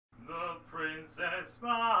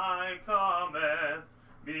spy cometh,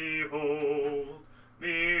 behold,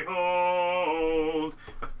 behold,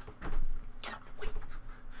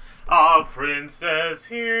 a princess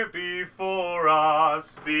here before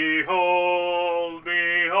us, behold,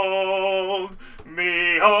 behold,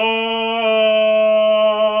 behold,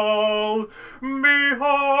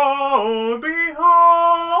 behold,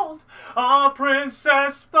 behold, a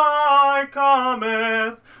princess spy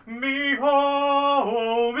cometh,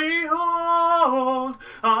 behold, behold,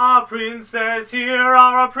 a princess here,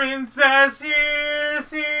 our princess here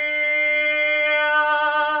is here.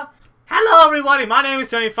 Hello everybody, my name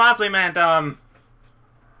is JohnnyFerno, and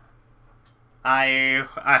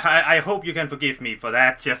I hope you can forgive me for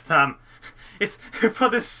that. Just it's for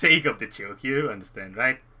the sake of the joke, you understand,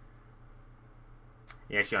 right?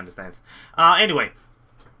 Yeah, she understands. Anyway,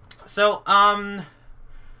 so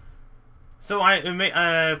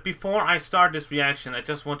before I start this reaction, I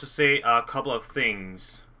just want to say a couple of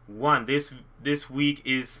things. One, this week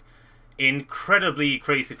is incredibly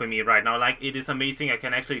crazy for me right now. Like, it is amazing I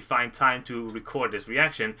can actually find time to record this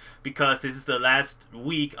reaction, because this is the last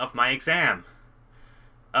week of my exam.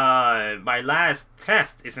 My last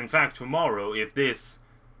test is in fact tomorrow, if this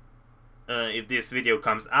video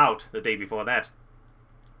comes out the day before that.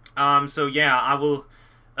 So yeah, I will.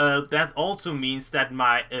 That also means that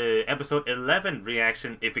my episode 11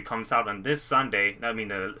 reaction, if it comes out on this Sunday, I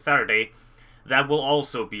mean Saturday, that will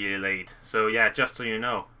also be delayed. So yeah, just so you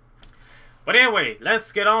know. But anyway,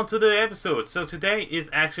 let's get on to the episode. So today is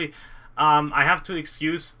actually, I have to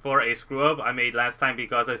excuse for a screw up I made last time,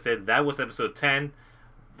 because I said that was episode 10,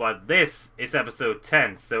 but this is episode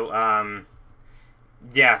 10. So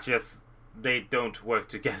yeah, just they don't work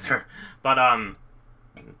together. But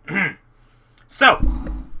so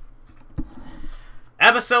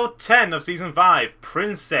episode 10 of season 5,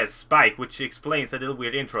 Princess Spike, which explains a little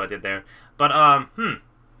weird intro I did there. But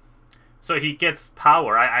so he gets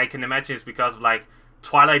power. I can imagine it's because of, like,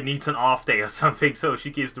 Twilight needs an off day or something, so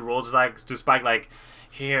she gives the role to Spike, like,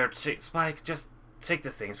 here, Spike, just take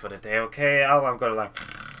the things for the day, okay? I'm gonna, like,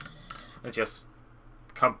 just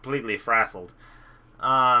completely frazzled.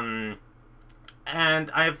 And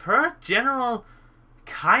I've heard general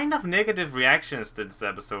kind of negative reactions to this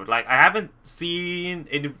episode. Like, I haven't seen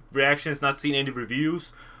any reactions, not seen any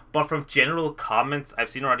reviews, but from general comments I've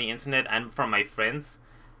seen on the internet and from my friends,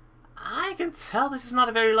 I can tell this is not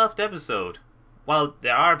a very loved episode. Well,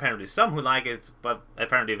 there are apparently some who like it, but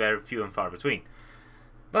apparently very few and far between.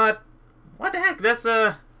 But what the heck, that's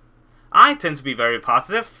I tend to be very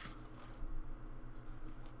positive.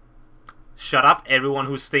 Shut up, everyone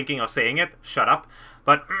who's thinking of saying it, shut up.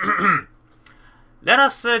 But let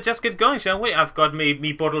us just get going, shall we? I've got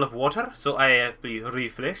me bottle of water, so I have been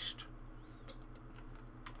refreshed.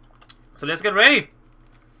 So let's get ready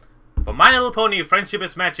for My Little Pony Friendship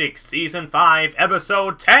is Magic, Season 5,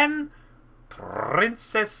 Episode 10,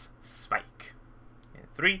 Princess Spike. In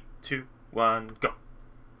 3, 2, 1, go.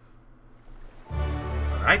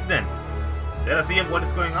 Alright then. Let us see what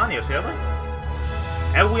is going on here, shall we?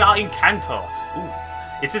 And we are in Cantot. Ooh.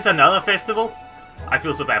 Is this another festival? I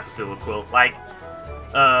feel so bad for Silver Quill. Like,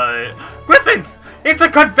 Griffins! It's a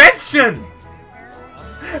convention!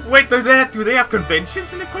 Wait, do they have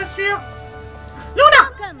conventions in Equestria? Luna!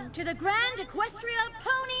 Welcome to the Grand Equestria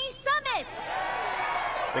Pony Summit!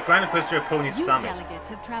 The Grand Equestria Pony Summit. Delegates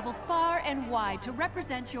have traveled far and wide to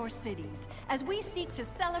represent your cities, as we seek to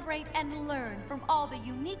celebrate and learn from all the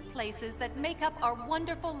unique places that make up our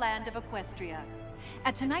wonderful land of Equestria.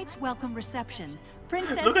 At tonight's welcome reception,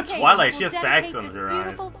 Princess Look at Kate Twilight, will she has dedicate bags under this her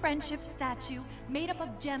beautiful eyes. friendship statue made up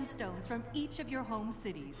of gemstones from each of your home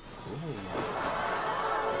cities. Ooh.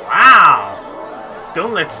 Wow!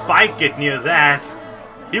 Don't let Spike get near that.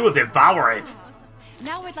 He will devour it.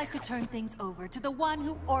 Now I'd like to turn things over to the one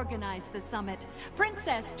who organized the summit,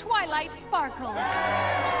 Princess Twilight Sparkle.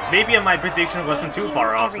 Maybe my prediction wasn't too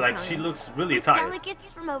far off. Like, she looks really With tired.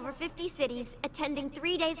 delegates from over 50 cities attending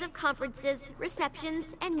 3 days of conferences,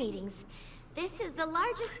 receptions, and meetings. This is the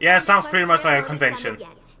largest. Yeah, it sounds pretty much Equestria like a Pony convention.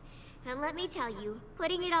 Summit yet. And let me tell you,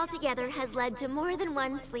 putting it all together has led to more than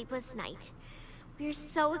one sleepless night. We're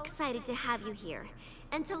so excited to have you here,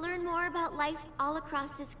 and to learn more about life all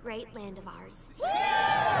across this great land of ours.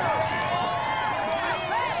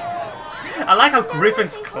 I like how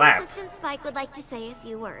Griffins clap. Assistant Spike would like to say a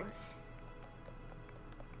few words.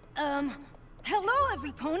 Hello,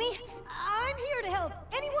 every pony. I'm here to help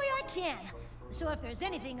any way I can. So if there's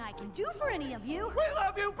anything I can do for any of you... We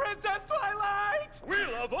love you, Princess Twilight! We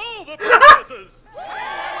love all the princesses!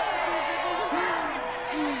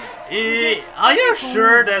 Are you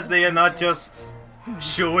sure that they are not just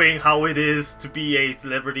showing how it is to be a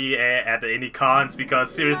celebrity at any cons,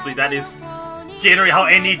 because seriously, that is generally how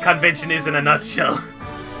any convention is in a nutshell.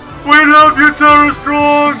 We love you, Tara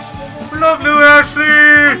Strong! We love you,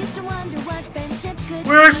 Ashley!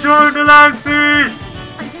 We're showing the Lancy!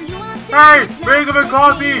 Hey, bring him a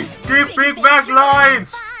coffee! Give Big Mac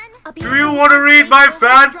lines! Do you want to read my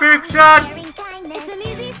fan fiction?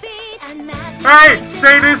 Hey,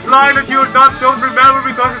 say this line that you don't remember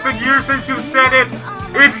because it's been years since you've said it.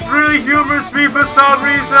 It really humors me for some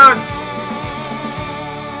reason.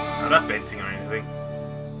 I'm not fencing or anything.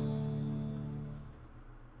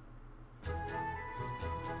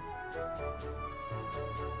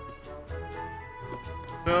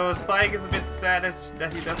 So Spike is a bit sad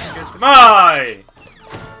that he doesn't get to buy.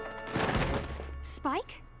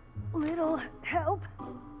 Spike? Little help?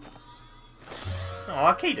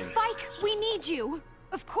 Aw, Cadence. Spike, we need you.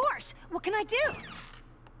 Of course. What can I do?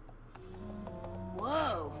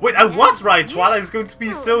 Whoa. Wait, I was right. Twilight is going to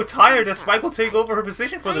be so tired that Spike will take over her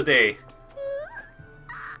position for the day.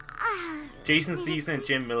 Jason Thiessen and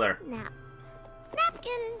Jim Miller.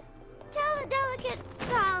 Napkin. Delicate.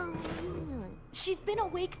 She's been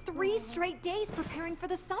awake 3 straight days preparing for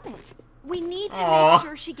the summit. We need to Aww. make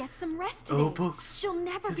sure she gets some rest today. Oh, books. She'll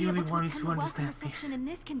never They're be the able only to ones attend who the welcome understand me. reception in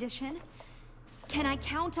this condition. Can I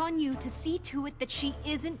count on you to see to it that she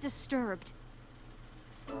isn't disturbed?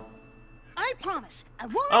 I promise. I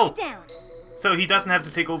won't Oh. let you down. So he doesn't have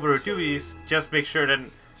to take over her duties, just make sure that...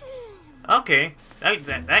 Okay, I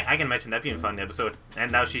can imagine that being a fun episode.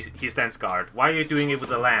 And now he stands guard. Why are you doing it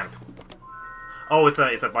with a lamp? Oh, it's a...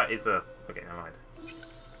 Okay, never mind.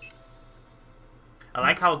 I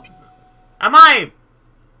like how... Am I?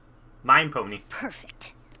 Mime pony.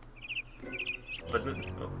 Perfect. But...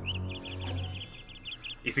 Oh.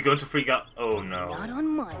 Is he going to freak out? Oh no. Not on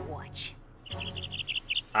my watch.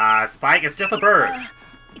 Spike, it's just a bird.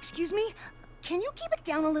 Excuse me? Can you keep it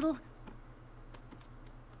down a little?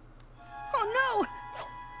 Oh no!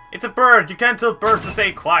 It's a bird. You can't tell birds to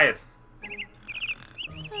stay quiet.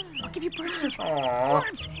 I'll give you bird soup. Aww.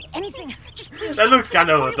 Worms, anything. Just please. That don't looks say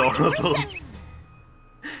kind of you're the adorable. princess.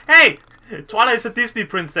 Hey! Twilight is a Disney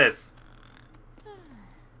princess.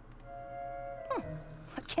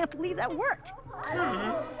 I can't believe that worked.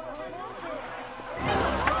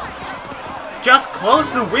 Just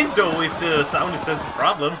close the window if the sound is such a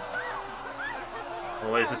problem.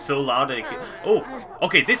 Oh, is it so loud that it can... Oh,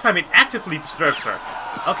 okay, this time it actively disturbs her.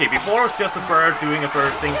 Okay, before it was just a bird doing a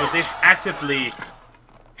bird thing, but this actively...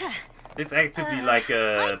 This actively like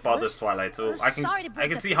bothers Twilight, so I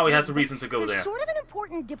can see how he has a reason to go there. There's sort of an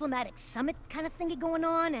important diplomatic summit kind of thingy going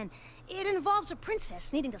on, and it involves a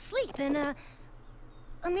princess needing to sleep, and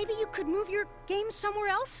maybe you could move your game somewhere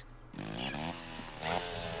else?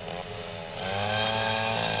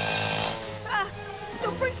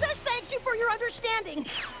 The princess thanks you for your understanding.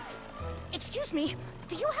 Excuse me,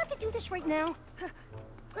 do you have to do this right now?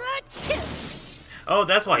 Oh,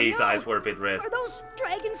 that's why his eyes were a bit red. Are those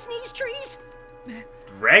dragon sneeze trees?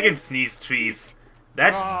 Dragon sneeze trees.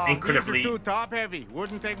 That's incredibly... These are too top heavy.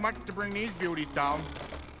 Wouldn't take much to bring these beauties down.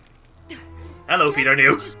 Hello, Peter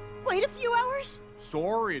New. Just wait a few hours?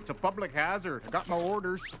 Sorry, it's a public hazard. I got my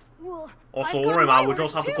orders. Well, Oh, I've got sorry, my man. We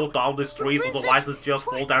just orders have to too. go down the streets, Princess otherwise it'll just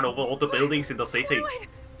fall down over all the buildings in the city. Twilight.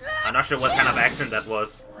 I'm not sure what kind of accent that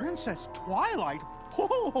was. Princess Twilight?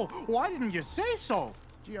 Oh, why didn't you say so?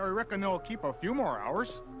 Gee, I reckon they'll keep a few more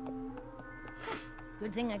hours.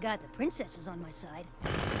 Good thing I got the princesses on my side.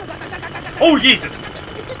 Oh, Jesus!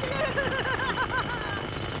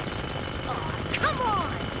 Oh, come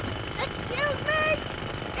on! Excuse me!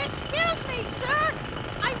 Excuse me, sir!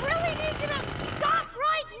 I really need you to stop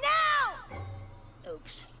right now!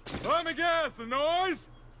 Oops. Let me guess, the noise?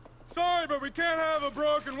 Sorry, but we can't have a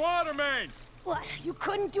broken water main. What, you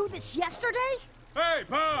couldn't do this yesterday? Hey,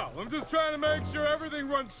 pal, I'm just trying to make sure everything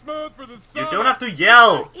runs smooth for the You summit. don't have to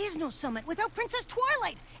yell! There is no summit without Princess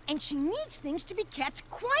Twilight, and she needs things to be kept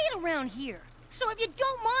quiet around here. So if you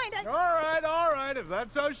don't mind, All right, if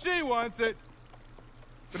that's how she wants it.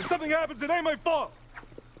 But if something happens, it ain't my fault.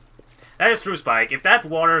 That is true, Spike. If that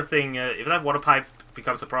water thing, if that water pipe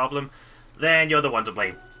becomes a problem, then you're the one to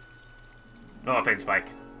blame. No offense, Spike.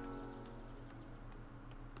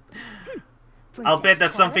 I'll bet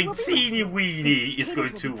that something teeny-weeny is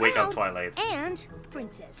going to wake up Twilight. And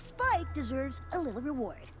Princess Spike deserves a little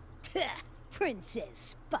reward.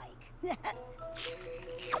 Princess Spike.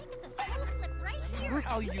 I'll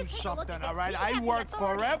tell you something, all right? I worked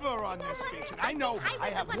forever on this bitch, and I know I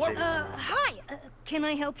have one... Hi, can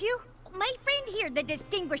I help you? My friend here, the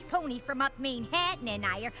distinguished pony from up Manhattan, and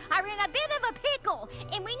I are in a bit of a pickle,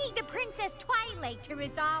 and we need the Princess Twilight to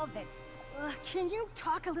resolve it. Can you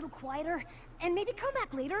talk a little quieter? And maybe come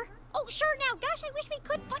back later? Oh, sure now. Gosh, I wish we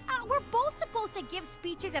could, but we're both supposed to give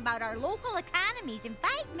speeches about our local economies in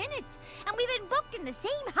 5 minutes. And we've been booked in the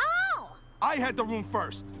same hall. I had the room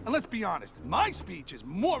first. And let's be honest, my speech is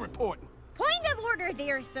more important. Point of order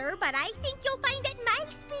there, sir, but I think you'll find that my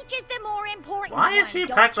speech is the more important Why one, is she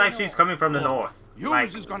don't packed you like know? she's coming from the north?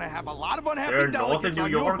 Yours is gonna have a lot of they're unhappy north in delegates New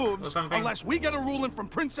on York your or hooves something? unless we get a ruling from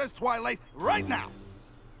Princess Twilight right now.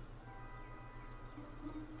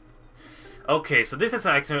 Okay, so this is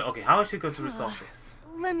actually... Okay, how is she going to resolve this?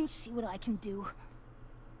 Let me see what I can do.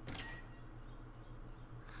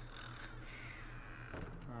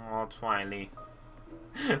 Oh, Twilight.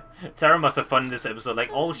 Tara must have fun in this episode.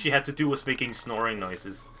 Like, all she had to do was making snoring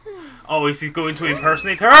noises. Oh, is he going to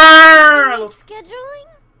impersonate her? Scheduling?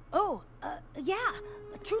 Oh, yeah.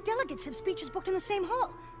 2 delegates have speeches booked in the same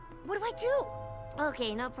hall. What do I do?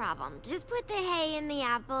 Okay, no problem. Just put the hay in the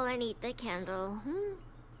apple and eat the candle.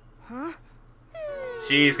 Huh?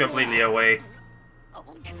 She's completely away. Oh,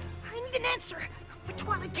 I need an answer. But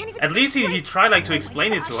Twilight can't even... At least he tried like to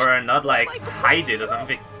explain it to her and not like hide it or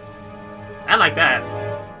something. I like that.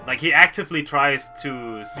 Like he actively tries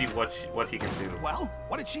to see what he can do. Well,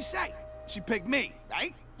 what did she say? She picked me,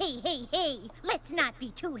 right? Hey, let's not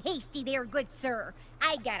be too hasty there, good sir.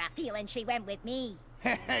 I got a feeling she went with me.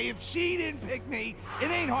 Hey, if she didn't pick me, it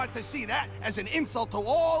ain't hard to see that as an insult to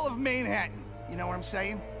all of Manhattan. You know what I'm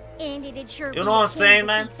saying? And it'd sure You know what I'm saying,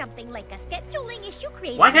 man? Something like a scheduling issue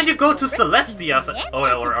created. Why can't you go to Celestia? Yeah, Oh,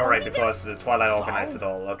 alright, because Twilight organized it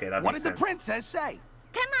all. Okay, that What makes did the sense. princess say?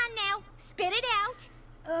 Come on now, spit it out.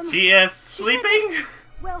 She is She sleeping? said,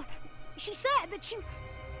 well, she said that she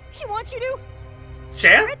wants you to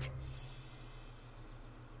Share? it.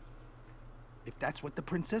 If that's what the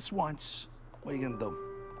princess wants, what are you gonna do?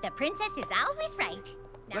 The princess is always right.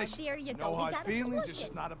 Now Listen, there you go. no we hard got a feelings. This is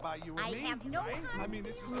solution. not about you and I me. have no right? hard- I mean,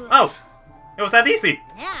 this is. Oh, it was that easy.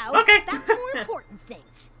 Now, Okay. back to more important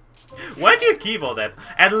things. Why do you keep all that?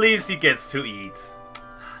 At least he gets to eat.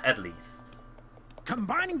 At least.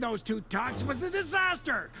 Combining those 2 talks was a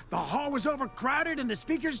disaster. The hall was overcrowded and the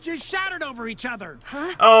speakers just shouted over each other.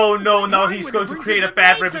 Oh no, now Why he's would going the to create a princess bad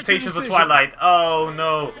have made such a reputation for decision? Twilight. Oh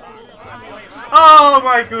no. Oh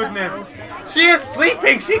my goodness. She is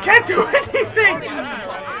sleeping. She can't do anything.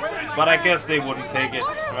 But I guess they wouldn't take it.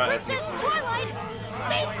 Right. Princess Twilight,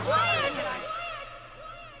 be quiet.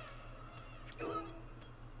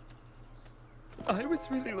 I was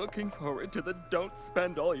really looking forward to the don't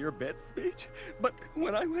spend all your bits speech, but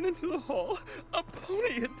when I went into the hall, a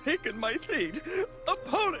pony had taken my seat. A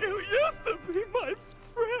pony who used to be my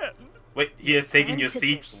friend. Wait, he is taking your Took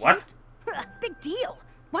seat? What? Big deal.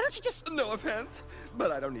 Why don't you just... No offense,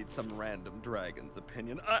 but I don't need some random dragon's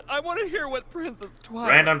opinion. I want to hear what Princess Twilight...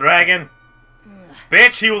 Random dragon?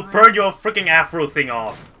 Bitch, he will burn your freaking afro thing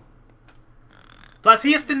off. Plus,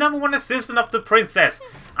 he is the #1 assistant of the princess.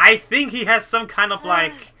 I think he has some kind of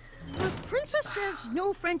like... The princess says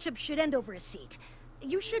no friendship should end over a seat.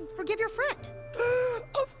 You should forgive your friend.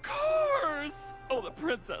 Of course! Oh, the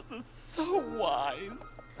princess is so wise.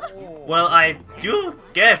 Well, I do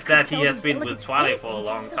guess that he Tell has these been with delegates Twilight for a anything,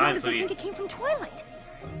 long as time, long as so they he... think it came from Twilight.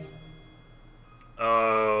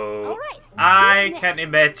 Oh... All right, I who's can next?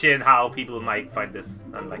 imagine how people might find this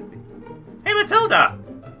unlikely. Hey, Matilda!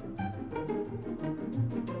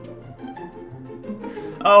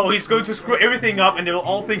 Oh, he's going to screw everything up and they will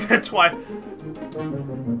all think that Twilight...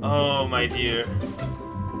 Oh, my dear.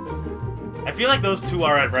 I feel like those 2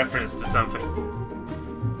 are a reference to something.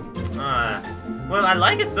 Well, I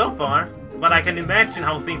like it so far, but I can imagine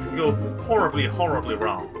how things can go horribly, horribly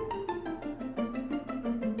wrong.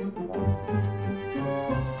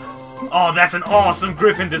 Oh, that's an awesome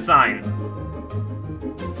Griffin design!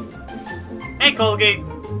 Hey, Colgate!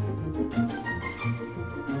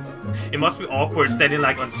 It must be awkward standing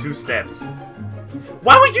like on 2 steps.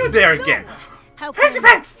 Why were you there again? How Fancy can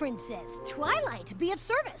pants! Princess Twilight be of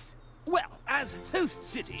service? Well, as host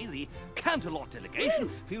city, the Canterlot delegation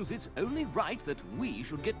feels it's only right that we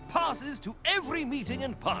should get passes to every meeting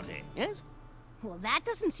and party, yes? Well, that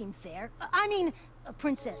doesn't seem fair. I mean,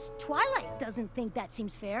 Princess Twilight doesn't think that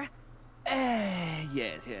seems fair.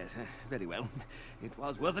 Yes, very well. It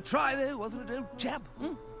was worth a try, though, wasn't it, old chap?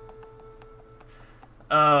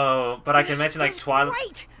 Oh, but I can imagine like This is Twilight.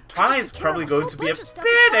 great. Twilight I is just took probably care of going a to whole be a bunch of stuff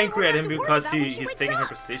bit that Twilight angry at won't him have to because worry about when he's she wakes taking her up.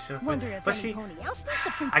 position. Wonder if But any she, pony else needs the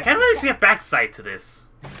I princess's can't really see a help. backside to this.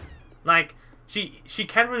 Like, she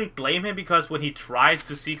can't really blame him because when he tried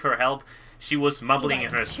to seek her help, she was mumbling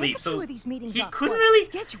in her Check sleep. a So few of these meetings he off couldn't Twilight really.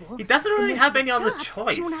 schedule, He doesn't and really when have she any wakes other up,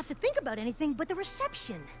 choice. She won't have to think about anything but the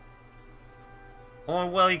reception. Or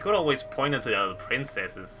well, he could always point her to the other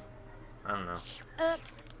princesses. I don't know.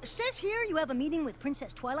 Says here you have a meeting with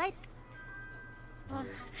Princess Twilight?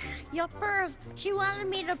 Yuppers, she wanted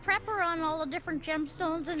me to prep her on all the different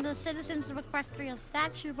gemstones in the Citizens of Equestria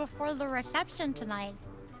statue before the reception tonight.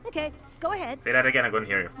 Okay, go ahead. Say that again, I couldn't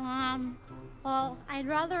hear you. Well, I'd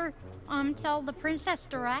rather, tell the princess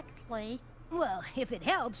directly. Well, if it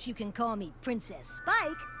helps, you can call me Princess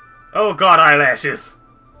Spike. Oh god, eyelashes!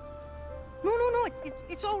 No,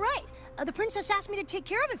 it's all right. The princess asked me to take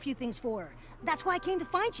care of a few things for her. That's why I came to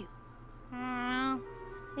find you.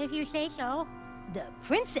 If you say so. The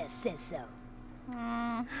princess says so.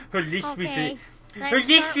 Her lisp Okay.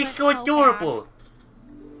 is so adorable.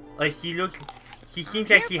 Like she seems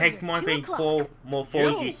like she has more of a full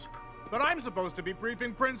lisp. But I'm supposed to be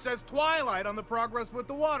briefing Princess Twilight on the progress with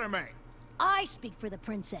the water main. I speak for the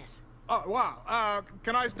princess. Oh, wow.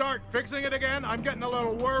 Can I start fixing it again? I'm getting a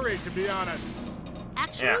little worried, to be honest.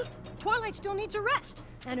 Actually, Twilight still needs a rest,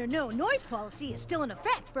 and her no-noise policy is still in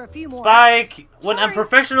effect for a few more Spike, hours. when a Sorry.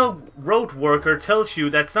 professional road worker tells you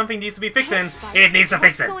that something needs to be fixing, it needs to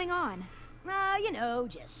fix it. What's going on? You know,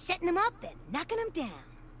 just setting him up and knocking him down.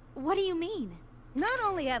 What do you mean? Not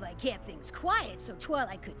only have I kept things quiet so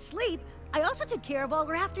Twilight could sleep, I also took care of all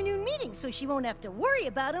her afternoon meetings so she won't have to worry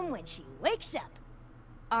about him when she wakes up.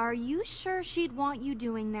 Are you sure she'd want you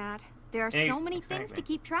doing that? There are so many things to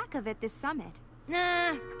keep track of at this summit.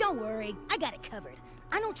 Nah, don't worry. I got it covered.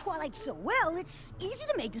 I know Twilight so well, it's easy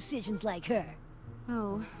to make decisions like her.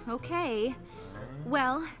 Oh, okay.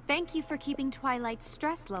 Well, thank you for keeping Twilight's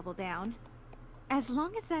stress level down. As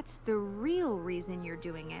long as that's the real reason you're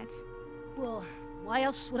doing it. Well, why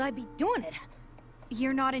else would I be doing it?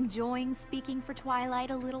 You're not enjoying speaking for Twilight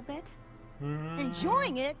a little bit?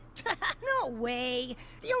 Enjoying it? No way.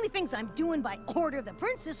 The only things I'm doing by order of the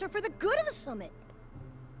princess are for the good of the summit.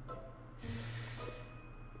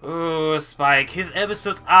 Oh, Spike, his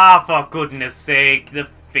episodes. Ah, for goodness sake, the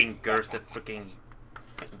fingers, the freaking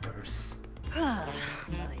fingers. By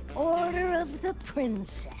order of the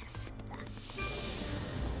princess.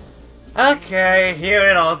 Okay, here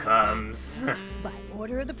it all comes. By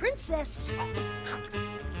order of the princess.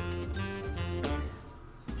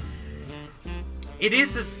 It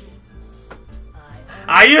is a...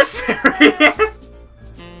 Are you serious?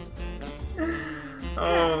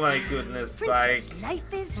 Oh my goodness, Spike. Princess,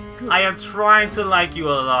 life is good. I am trying to like you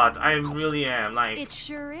a lot. I really am. Like, It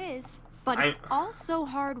sure is. But it's also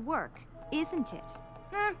hard work, isn't it?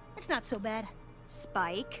 It's not so bad.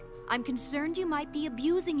 Spike, I'm concerned you might be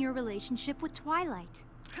abusing your relationship with Twilight.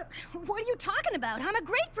 What are you talking about? I'm a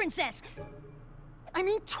great princess. I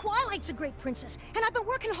mean, Twilight's a great princess, and I've been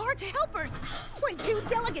working hard to help her. When two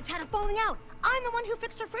delegates had a falling out, I'm the one who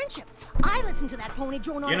fixed their friendship. I listened to that pony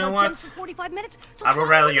drone on You know about what? gems for 45 minutes. So I would Twilight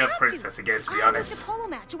rather wouldn't you have have Princess to. again, to be I honest. moved a polo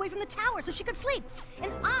match away from the tower so she could sleep.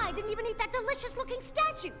 And I didn't even eat that delicious-looking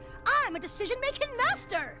statue. I'm a decision-making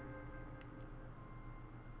master.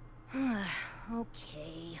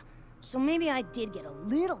 Okay. So maybe I did get a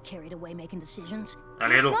little carried away making decisions. A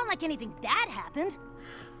little. It's not like anything bad happened.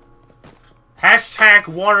 hashtag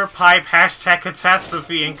water pipe, hashtag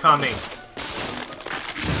catastrophe incoming.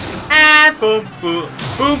 And boom, boom,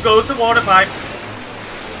 boom goes the water pipe.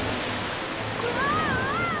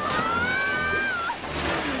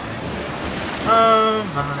 Oh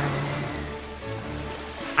my.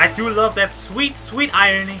 I do love that sweet, sweet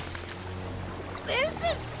irony. This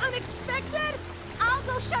is unexpected. I'll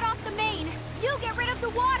go shut off the main. You get rid of the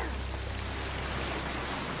water.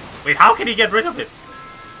 Wait, how can he get rid of it?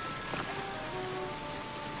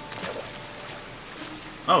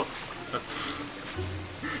 Oh.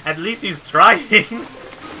 At least he's trying.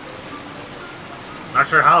 Not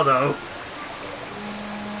sure how though.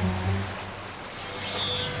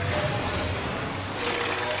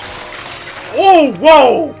 Oh,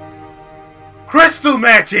 whoa! Crystal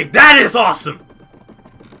magic! That is awesome!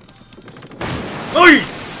 Oi!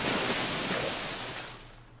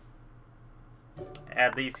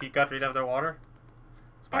 At least he got rid of the water.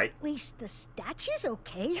 Spike. At least the statue's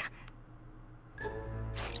okay.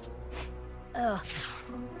 Oh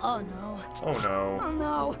no. Oh no. Oh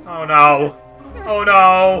no. Oh no. Oh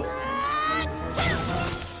no.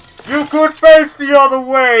 You could face the other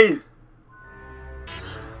way.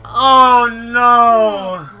 Oh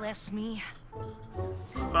no. Oh, bless me.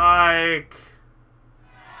 Spike.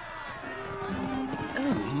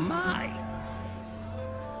 Oh my!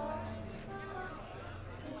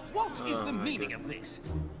 What is the meaning of this?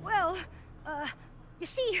 Well, you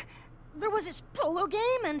see, there was this polo game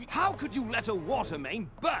and... How could you let a water main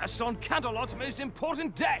burst on Canterlot's most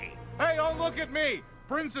important day? Hey, don't look at me!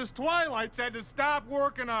 Princess Twilight said to stop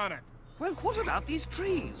working on it. Well, what about these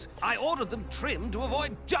trees? I ordered them trimmed to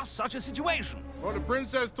avoid just such a situation. Well, the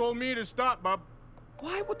princess told me to stop, bub.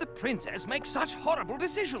 Why would the princess make such horrible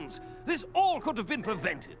decisions? This all could have been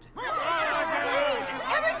prevented. Please,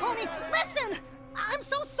 every pony, listen! I'm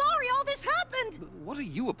so sorry all this happened! What are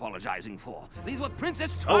you apologizing for? These were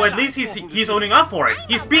Princess Oh, at Twilight's least awful he's owning up for it.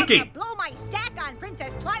 He's speaking. I'm about to blow my stack on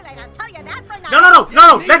Princess Twilight, I'll tell you that for now.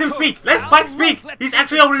 No, let him speak. Let Spike speak. He's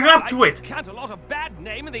actually owning up to it. Can't a lot of bad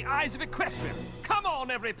name in the eyes of Equestrian. Come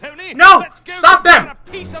on, every pony. No, Let's go stop them. A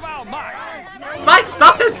piece of our mind. Spike,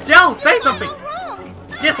 stop this yell. Say something.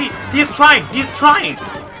 Yes, he is trying. He is trying.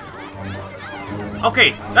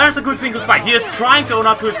 Okay, that is a good thing to Spike. He is trying to own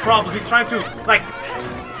up to his problem. He's trying to, like,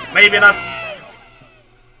 maybe not.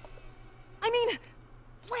 I mean,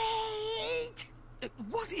 wait!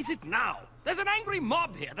 What is it now? There's an angry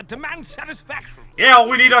mob here that demands satisfaction. Yeah, all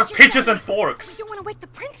we need are pitches and forks. We don't want to wake the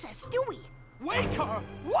princess, do we? Wake her?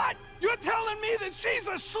 What? You're telling me that she's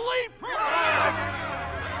asleep?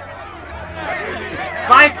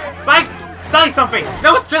 Spike, say something.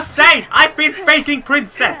 No, just say, I've been faking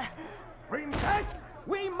princess. Princess,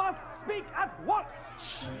 we must speak at once.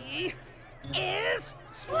 She is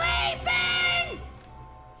sleeping!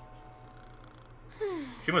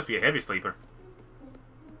 She must be a heavy sleeper.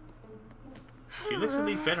 She looks at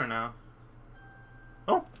least better now.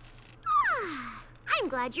 Oh. I'm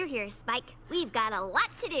glad you're here, Spike. We've got a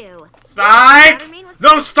lot to do. Spike!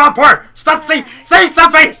 No, stop her! Stop! Say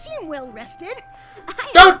something! You seem well rested.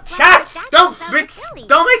 Don't chat! Don't make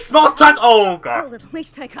small talk! Oh, God. Well, at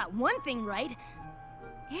least I got one thing right.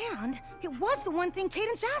 And it was the one thing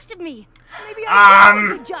Cadence asked of me. Maybe I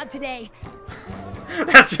did a good job today.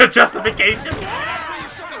 That's your justification?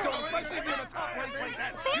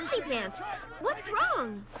 Fancy Pants, what's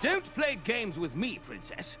wrong? Don't play games with me,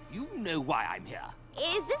 Princess. You know why I'm here.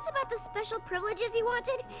 Is this about the special privileges you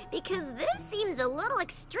wanted? Because this seems a little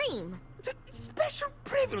extreme. Special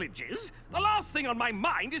privileges? The last thing on my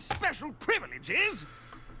mind is special privileges.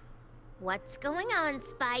 What's going on,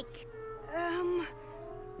 Spike?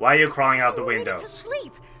 Why are you crawling out the We window? needed to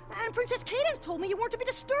sleep, and Princess Cadence told me you weren't to be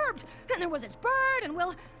disturbed. And there was this bird, and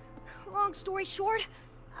well, long story short,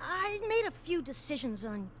 I made a few decisions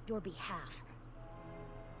on your behalf.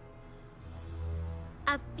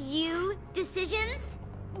 A few decisions?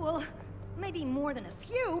 Well, maybe more than a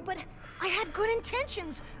few, but I had good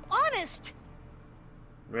intentions. Honest.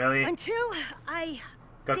 Really? Until I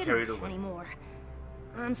Got carried didn't away. anymore.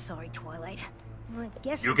 I'm sorry, Twilight. I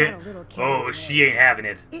guess You I get. got a little carried Oh, away. she ain't having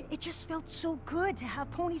it. It just felt so good to have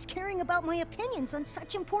ponies caring about my opinions on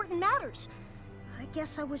such important matters. I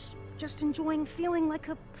guess I was just enjoying feeling like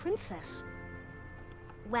a princess.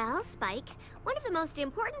 Well, Spike, one of the most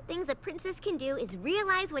important things a princess can do is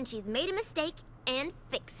realize when she's made a mistake and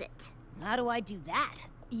fix it. How do I do that?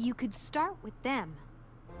 You could start with them.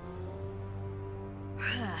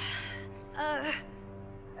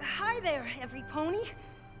 Hi there, every pony.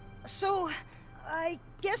 So, I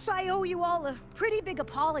guess I owe you all a pretty big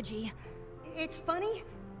apology. It's funny,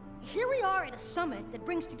 here we are at a summit that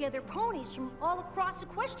brings together ponies from all across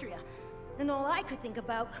Equestria, and all I could think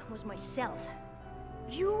about was myself.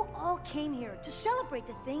 You all came here to celebrate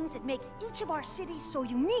the things that make each of our cities so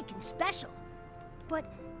unique and special.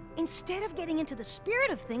 But instead of getting into the spirit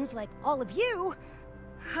of things like all of you,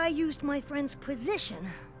 I used my friend's position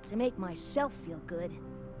to make myself feel good.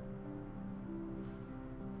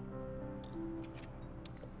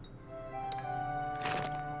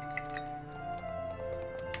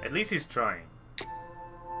 At least he's trying.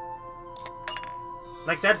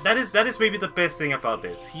 Like that is maybe the best thing about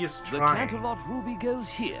this. He is trying. The Canterlot Ruby goes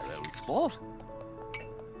here, old sport.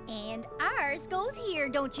 And ours goes here,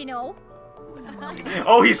 don't you know?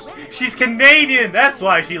 Oh, she's Canadian. That's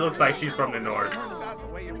why she looks like she's from the north.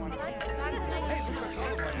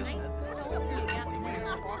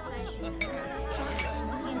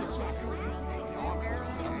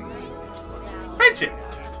 Friendship.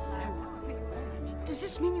 Does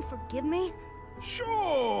this mean you forgive me?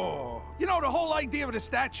 Sure! You know, the whole idea of the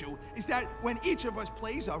statue is that when each of us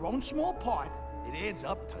plays our own small part, it adds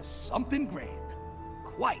up to something grand.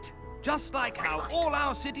 Quite. Just like how all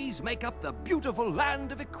our cities make up the beautiful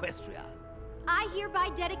land of Equestria. I hereby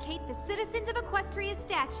dedicate the Citizens of Equestria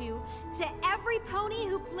statue to every pony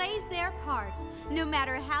who plays their part, no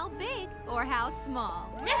matter how big or how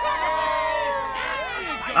small.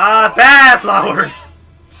 Ah, bad flowers!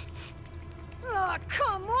 Oh,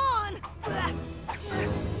 come on!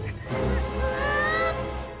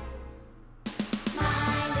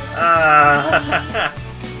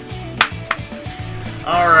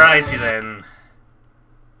 Alrighty then.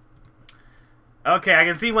 Okay, I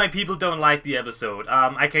can see why people don't like the episode.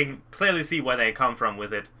 I can clearly see where they come from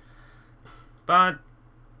with it. But,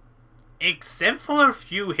 except for a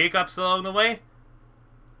few hiccups along the way,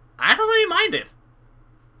 I don't really mind it.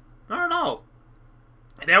 Not at all.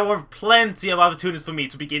 There were plenty of opportunities for me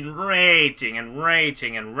to begin raging and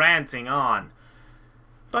raging and ranting on.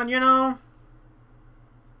 But, you know,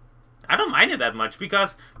 I don't mind it that much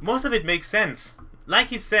because most of it makes sense. Like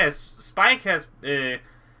he says, Spike has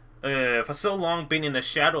for so long been in the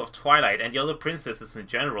shadow of Twilight and the other princesses in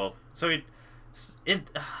general. So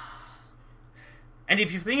and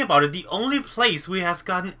if you think about it, the only place where he has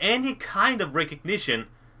gotten any kind of recognition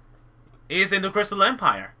is in the Crystal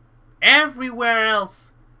Empire. Everywhere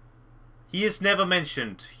else, he is never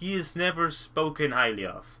mentioned. He is never spoken highly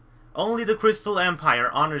of. Only the Crystal Empire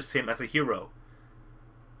honors him as a hero.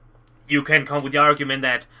 You can come with the argument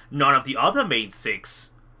that none of the other main 6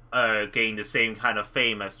 gain the same kind of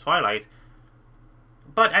fame as Twilight.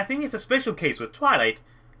 But I think it's a special case with Twilight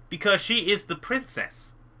because she is the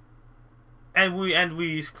princess. And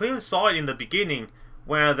we clearly saw it in the beginning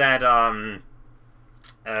where that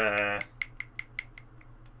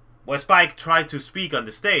where Spike tried to speak on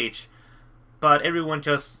the stage, but everyone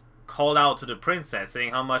just called out to the princess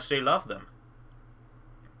saying how much they love them.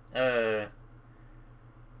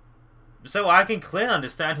 So I can clearly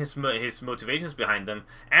understand his motivations behind them,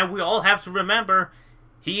 and we all have to remember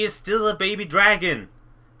he is still a baby dragon.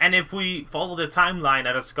 And if we follow the timeline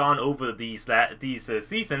that has gone over these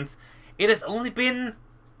seasons, it has only been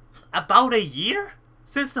about a year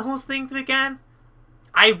since the whole thing began.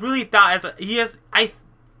 I really thought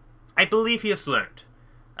I believe he has learned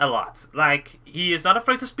a lot. Like, he is not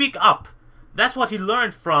afraid to speak up. That's what he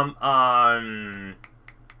learned from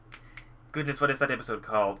goodness, what is that episode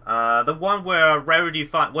called? The one where Rarity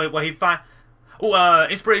where he find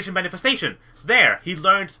Inspiration Manifestation. There, he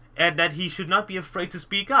learned that he should not be afraid to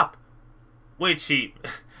speak up, which he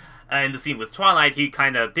in the scene with Twilight he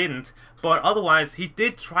kind of didn't. But otherwise, he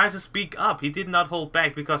did try to speak up. He did not hold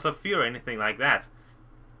back because of fear or anything like that.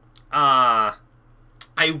 I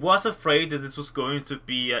was afraid that this was going to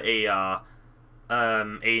be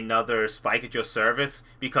another Spike at Your Service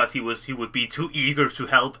because he would be too eager to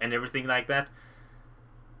help and everything like that.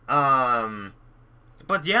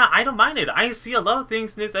 But yeah, I don't mind it. I see a lot of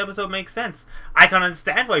things in this episode make sense. I can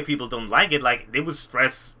understand why people don't like it. Like, they would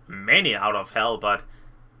stress many out of hell, but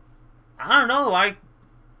I don't know.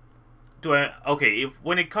 Okay,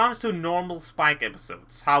 when it comes to normal Spike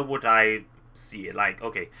episodes, how would I see it? Like,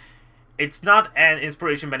 okay, it's not an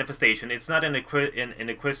Inspiration Manifestation. It's not an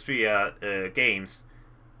Equestria games,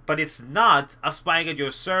 but it's not a Spike at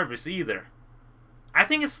Your Service either. I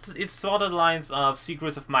think it's sort of the lines of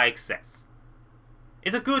Secrets of My Excess.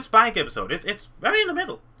 It's a good Spike episode. It's very in the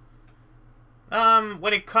middle.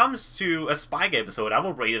 When it comes to a Spike episode, I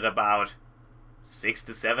would rate it about 6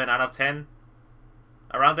 to 7 out of 10,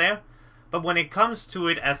 around there. But when it comes to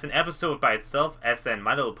it as an episode by itself, as an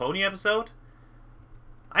My Little Pony episode,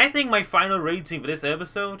 I think my final rating for this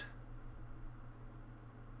episode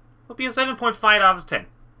will be a 7.5 out of 10.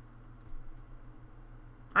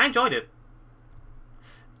 I enjoyed it.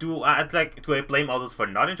 Do I blame others for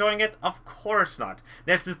not enjoying it? Of course not.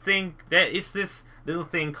 There is this little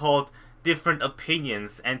thing called different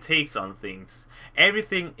opinions and takes on things.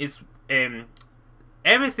 Everything is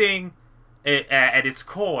at its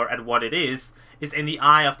core, at what it is in the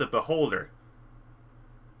eye of the beholder.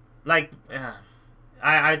 Like,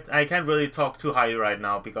 I can't really talk too high right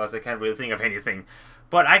now because I can't really think of anything.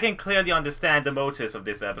 But I can clearly understand the motives of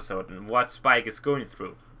this episode and what Spike is going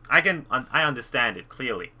through. I understand it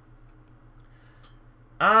clearly.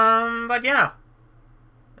 But yeah,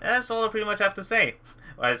 that's all I pretty much have to say.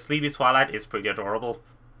 Sleepy Twilight is pretty adorable.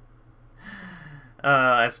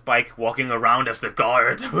 Spike walking around as the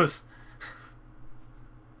guard was.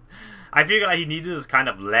 I figured he needed this kind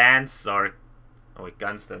of lance or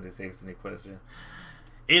guns that it says in the question.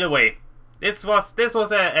 Either way, this was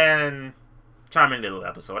a charming little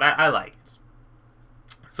episode. I like it.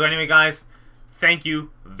 So anyway, guys, thank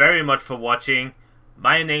you very much for watching.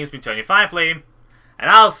 My name's been JohnnyFerno, and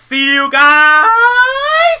I'll see you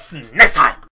guys next time.